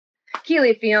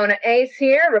Keely Fiona Ace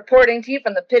here, reporting to you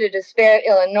from the pit of despair,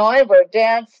 Illinois, where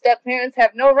dads, step-parents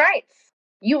have no rights.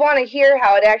 You want to hear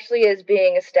how it actually is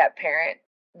being a step-parent?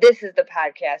 This is the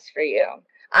podcast for you.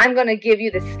 I'm going to give you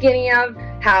the skinny of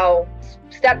how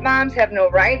stepmoms have no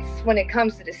rights when it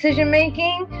comes to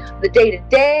decision-making, the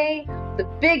day-to-day, the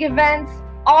big events,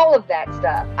 all of that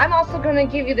stuff. I'm also going to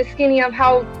give you the skinny of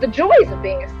how the joys of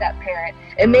being a step-parent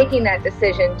and making that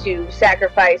decision to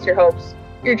sacrifice your hopes,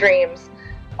 your dreams,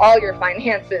 all your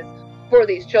finances for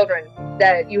these children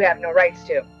that you have no rights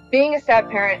to. Being a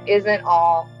step-parent isn't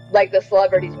all like the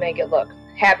celebrities make it look.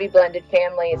 Happy blended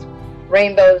families,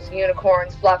 rainbows,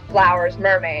 unicorns, fluff flowers,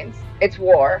 mermaids. It's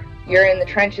war. You're in the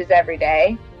trenches every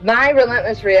day. My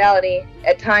relentless reality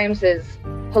at times is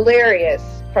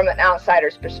hilarious from an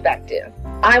outsider's perspective.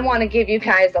 I want to give you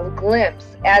guys a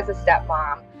glimpse as a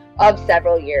stepmom of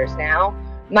several years now.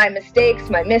 My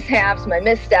mistakes, my mishaps, my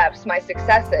missteps, my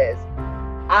successes.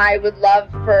 I would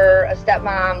love for a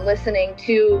stepmom listening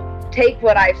to take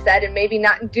what I've said and maybe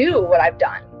not do what I've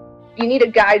done. You need a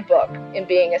guidebook in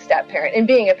being a step-parent and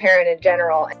being a parent in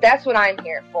general. That's what I'm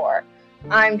here for.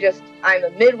 I'm a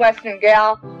Midwestern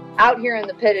gal out here in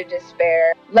the pit of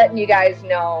despair, letting you guys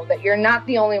know that you're not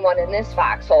the only one in this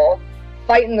foxhole,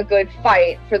 fighting the good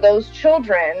fight for those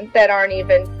children that aren't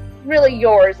even really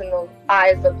yours in the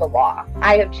eyes of the law.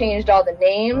 I have changed all the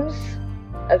names,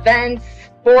 events,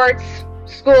 sports,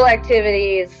 school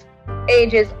activities,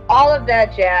 ages, all of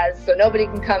that jazz, so nobody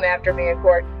can come after me in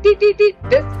court.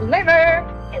 Disclaimer!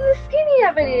 And the skinny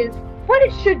of it is, what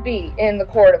it should be in the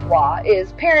court of law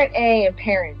is parent A and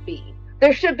parent B.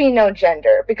 There should be no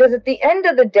gender, because at the end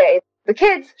of the day, the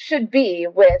kids should be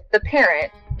with the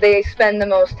parent they spend the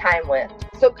most time with.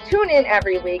 So tune in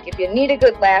every week if you need a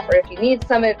good laugh or if you need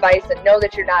some advice, and know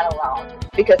that you're not alone,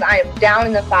 because I am down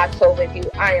in the foxhole with you.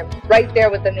 I am right there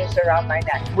with the noose around my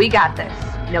neck. We got this.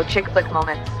 No chick flick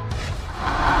moments.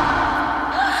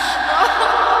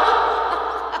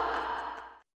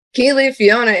 Keely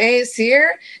Fiona Ace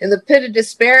here in the pit of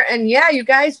despair. And yeah, you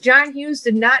guys, John Hughes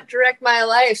did not direct my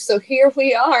life. So here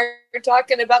we are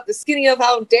talking about the skinny of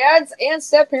how dads and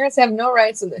step-parents have no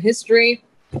rights in the history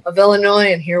of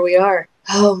Illinois. And here we are.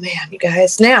 Oh man, you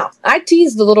guys. Now, I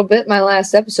teased a little bit my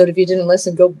last episode. If you didn't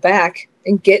listen, go back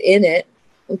and get in it.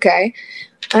 Okay.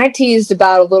 I teased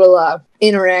about a little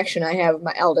interaction I have with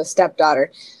my eldest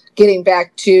stepdaughter. Getting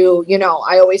back to,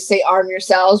 I always say arm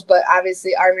yourselves, but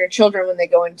obviously arm your children when they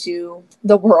go into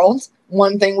the world.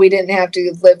 One thing we didn't have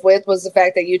to live with was the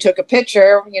fact that you took a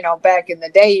picture, back in the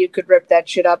day, you could rip that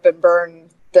shit up and burn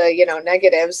the,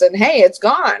 negatives, and hey, it's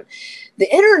gone.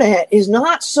 The internet is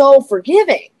not so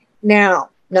forgiving. Now,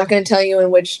 I'm not going to tell you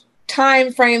in which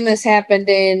time frame this happened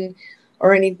in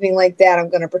or anything like that. I'm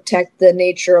going to protect the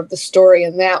nature of the story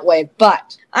in that way.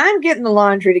 But I'm getting the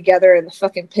laundry together in the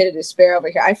fucking pit of despair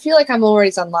over here. I feel like I'm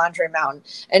always on Laundry Mountain.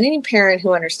 And any parent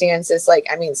who understands this,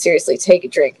 seriously, take a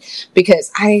drink.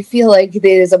 Because I feel like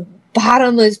there is a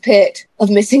bottomless pit of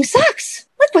missing socks.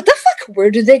 Like, what the fuck? Where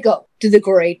did they go? To the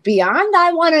great beyond?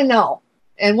 I want to know.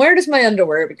 And where does my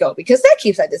underwear go? Because that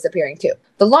keeps on disappearing too.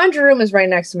 The laundry room is right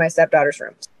next to my stepdaughter's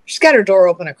room. She's got her door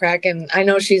open a crack, and I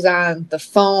know she's on the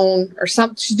phone or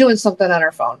something. She's doing something on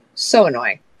her phone. So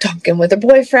annoying. Talking with her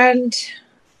boyfriend,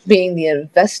 being the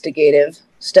investigative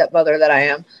stepmother that I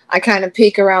am. I kind of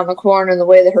peek around the corner, and the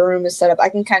way that her room is set up, I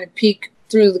can kind of peek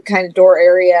through the kind of door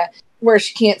area where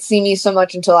she can't see me so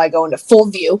much until I go into full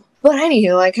view. But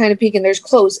anywho, I kind of peek, and there's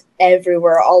clothes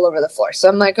everywhere, all over the floor. So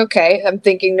I'm like, okay, I'm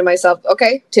thinking to myself,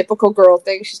 okay, typical girl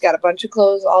thing. She's got a bunch of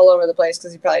clothes all over the place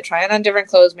because you're probably trying on different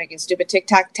clothes, making stupid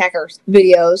TikTok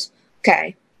videos.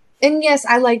 Okay. And yes,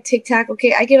 I like TikTok.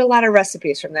 Okay. I get a lot of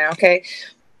recipes from there. Okay.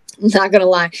 I'm not going to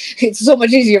lie. It's so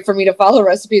much easier for me to follow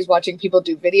recipes watching people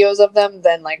do videos of them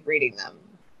than reading them.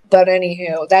 But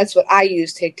anywho, that's what I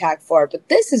use TikTok for. But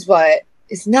this is what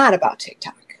is not about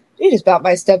TikTok. It is about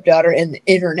my stepdaughter and the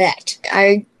internet.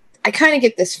 I kind of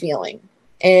get this feeling,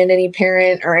 and any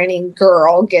parent or any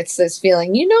girl gets this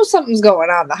feeling, something's going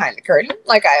on behind the curtain,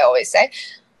 like I always say.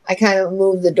 I kind of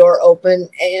move the door open,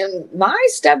 and my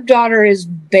stepdaughter is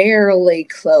barely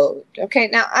clothed. Okay,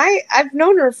 now I've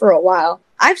known her for a while.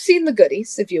 I've seen the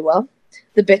goodies, if you will,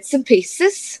 the bits and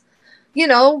pieces,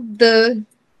 the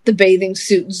bathing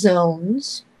suit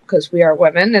zones, because we are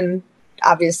women, and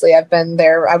obviously, I've been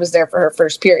there. I was there for her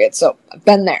first period, so I've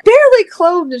been there. Barely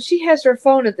clothed, and she has her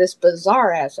phone at this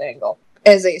bizarre-ass angle.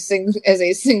 As a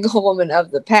single woman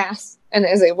of the past, and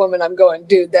as a woman, I'm going,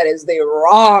 dude, that is the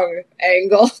wrong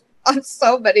angle on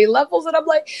so many levels. And I'm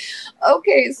like,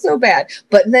 okay, it's so bad.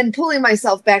 But then pulling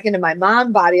myself back into my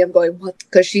mom body, I'm going, what?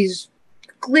 Because she's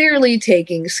clearly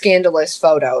taking scandalous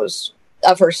photos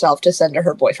of herself to send to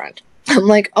her boyfriend. I'm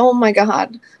like, oh my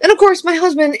God. And of course, my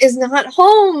husband is not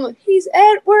home. He's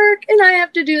at work and I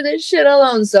have to do this shit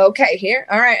alone. So, okay, here.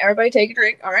 All right, everybody take a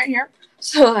drink. All right, here.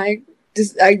 So I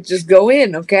just go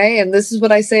in, okay? And this is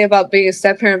what I say about being a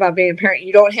step parent, about being a parent.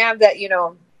 You don't have that,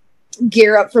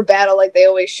 gear up for battle like they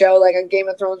always show, like on Game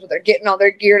of Thrones, where they're getting all their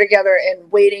gear together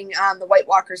and waiting on the White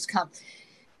Walkers to come.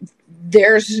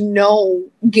 There's no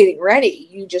getting ready.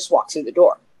 You just walk through the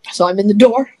door. So I'm in the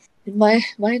door. And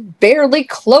my barely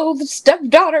clothed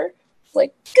stepdaughter,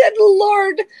 like, good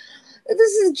Lord,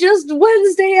 this is just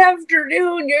Wednesday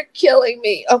afternoon. You're killing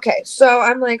me. Okay, so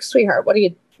I'm like, sweetheart, what are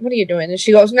you doing? And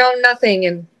she goes, no, nothing.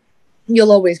 And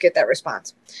you'll always get that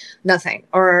response, nothing,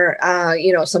 or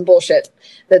some bullshit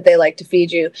that they like to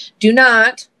feed you. Do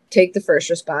not take the first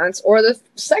response or the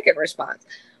second response.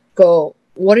 Go,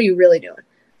 what are you really doing?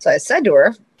 So I said to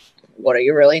her, what are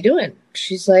you really doing?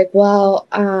 She's like, well,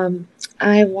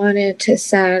 I wanted to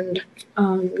send,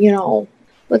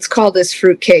 let's call this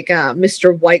fruitcake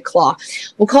Mr. White Claw.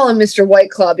 We'll call him Mr.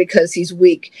 White Claw because he's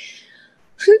weak.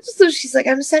 So she's like,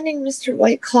 I'm sending Mr.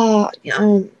 White Claw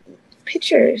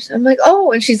pictures. I'm like,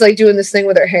 oh, and she's like doing this thing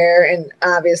with her hair and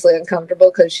obviously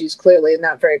uncomfortable because she's clearly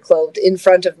not very clothed in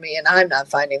front of me and I'm not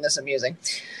finding this amusing.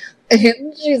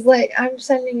 And she's like, I'm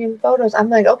sending him photos. I'm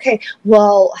like, okay,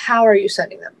 well, how are you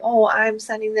sending them? Oh, I'm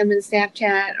sending them in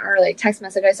Snapchat or like text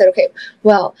message. I said, okay,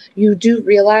 well, you do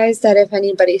realize that if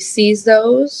anybody sees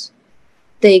those,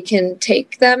 they can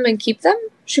take them and keep them?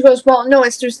 She goes, well, no,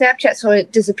 it's through Snapchat, so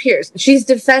it disappears. She's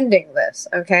defending this,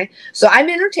 okay? So I'm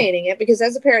entertaining it because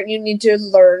as a parent, you need to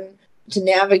learn to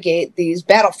navigate these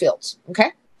battlefields,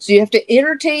 okay? So you have to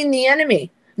entertain the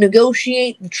enemy,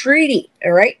 negotiate the treaty,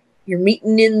 all right? You're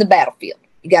meeting in the battlefield.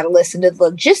 You got to listen to the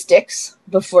logistics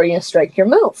before you strike your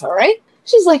move, all right?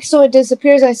 She's like, so it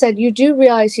disappears. I said, you do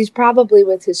realize he's probably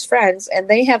with his friends and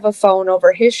they have a phone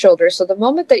over his shoulder. So the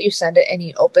moment that you send it and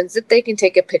he opens it, they can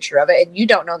take a picture of it. And you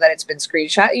don't know that it's been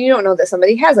screenshot. You don't know that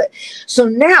somebody has it. So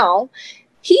now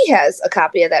he has a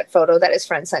copy of that photo that his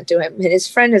friend sent to him. And his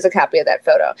friend has a copy of that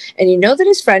photo. And you know that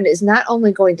his friend is not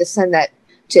only going to send that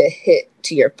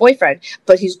to your boyfriend,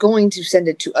 but he's going to send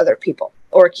it to other people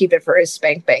or keep it for his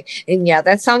spank bank. And yeah,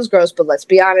 that sounds gross, but let's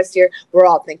be honest here. We're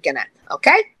all thinking it.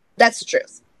 Okay? That's the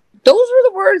truth. Those were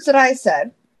the words that I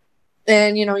said.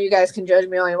 And, you guys can judge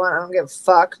me all you want. I don't give a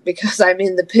fuck because I'm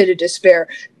in the pit of despair.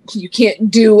 You can't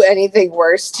do anything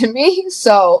worse to me.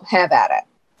 So have at it.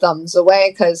 Thumbs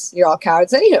away because you're all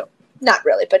cowards. Anywho, not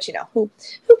really, but who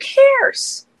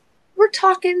cares? We're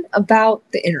talking about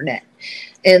the internet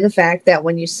and the fact that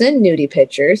when you send nudie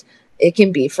pictures, it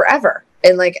can be forever.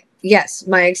 And yes,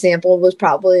 my example was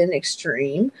probably an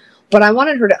extreme, but I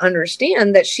wanted her to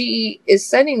understand that she is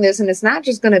sending this and it's not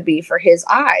just going to be for his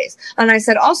eyes. And I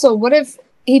said, also, what if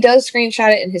he does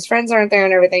screenshot it and his friends aren't there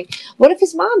and everything? What if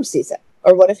his mom sees it?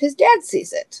 Or what if his dad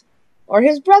sees it? Or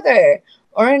his brother?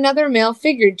 Or another male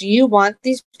figure? Do you want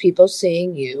these people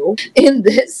seeing you in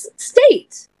this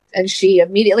state? And she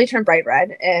immediately turned bright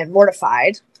red and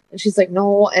mortified. And she's like,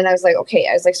 no. And I was like, okay.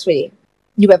 I was like, sweetie,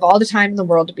 you have all the time in the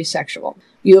world to be sexual.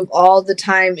 You have all the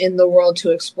time in the world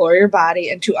to explore your body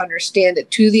and to understand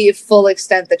it to the full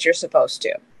extent that you're supposed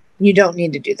to. You don't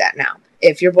need to do that now.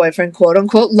 If your boyfriend, quote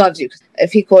unquote, loves you,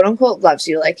 if he, quote unquote, loves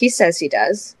you like he says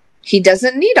he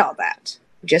doesn't need all that.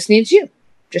 He just needs you.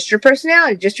 Just your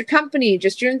personality, just your company,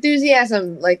 just your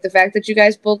enthusiasm, like the fact that you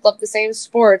guys both love the same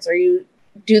sports or you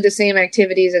do the same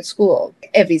activities at school.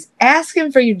 If he's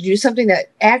asking for you to do something that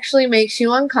actually makes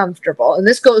you uncomfortable, and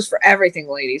this goes for everything,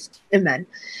 ladies and men,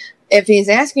 if he's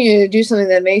asking you to do something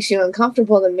that makes you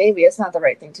uncomfortable, then maybe it's not the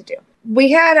right thing to do.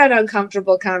 We had an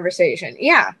uncomfortable conversation.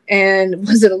 Yeah. And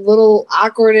was it a little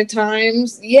awkward at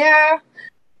times? Yeah.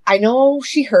 I know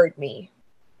she heard me.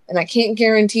 And I can't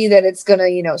guarantee that it's going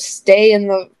to, stay in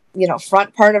the,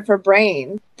 front part of her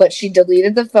brain. But she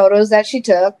deleted the photos that she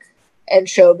took and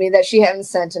showed me that she hadn't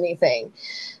sent anything.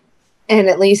 And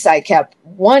at least I kept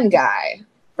one guy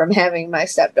from having my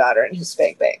stepdaughter in his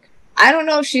spank bank. I don't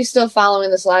know if she's still following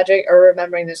this logic or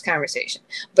remembering this conversation,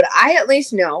 but I at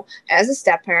least know as a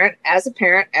step parent, as a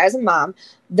parent, as a mom,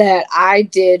 that I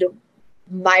did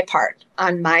my part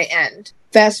on my end.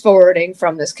 Fast forwarding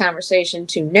from this conversation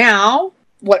to now,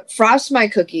 what frosts my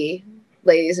cookie,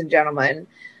 ladies and gentlemen,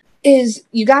 is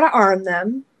you got to arm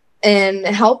them and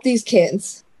help these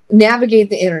kids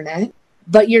navigate the internet,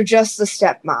 but you're just the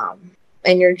stepmom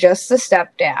and you're just the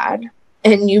stepdad.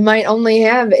 And you might only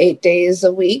have 8 days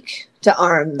a week to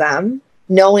arm them,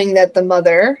 knowing that the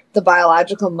mother, the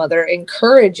biological mother,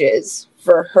 encourages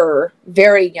for her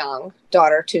very young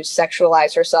daughter to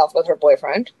sexualize herself with her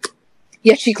boyfriend.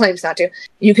 Yet she claims not to.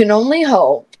 You can only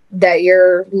hope that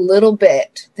your little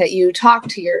bit that you talk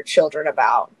to your children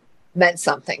about meant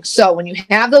something. So when you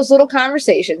have those little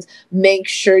conversations, make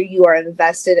sure you are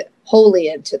invested wholly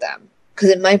into them, because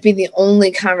it might be the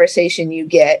only conversation you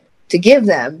get to give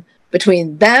them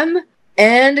between them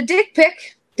and a dick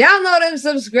pic. Download and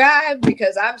subscribe,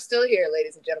 because I'm still here,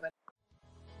 ladies and gentlemen.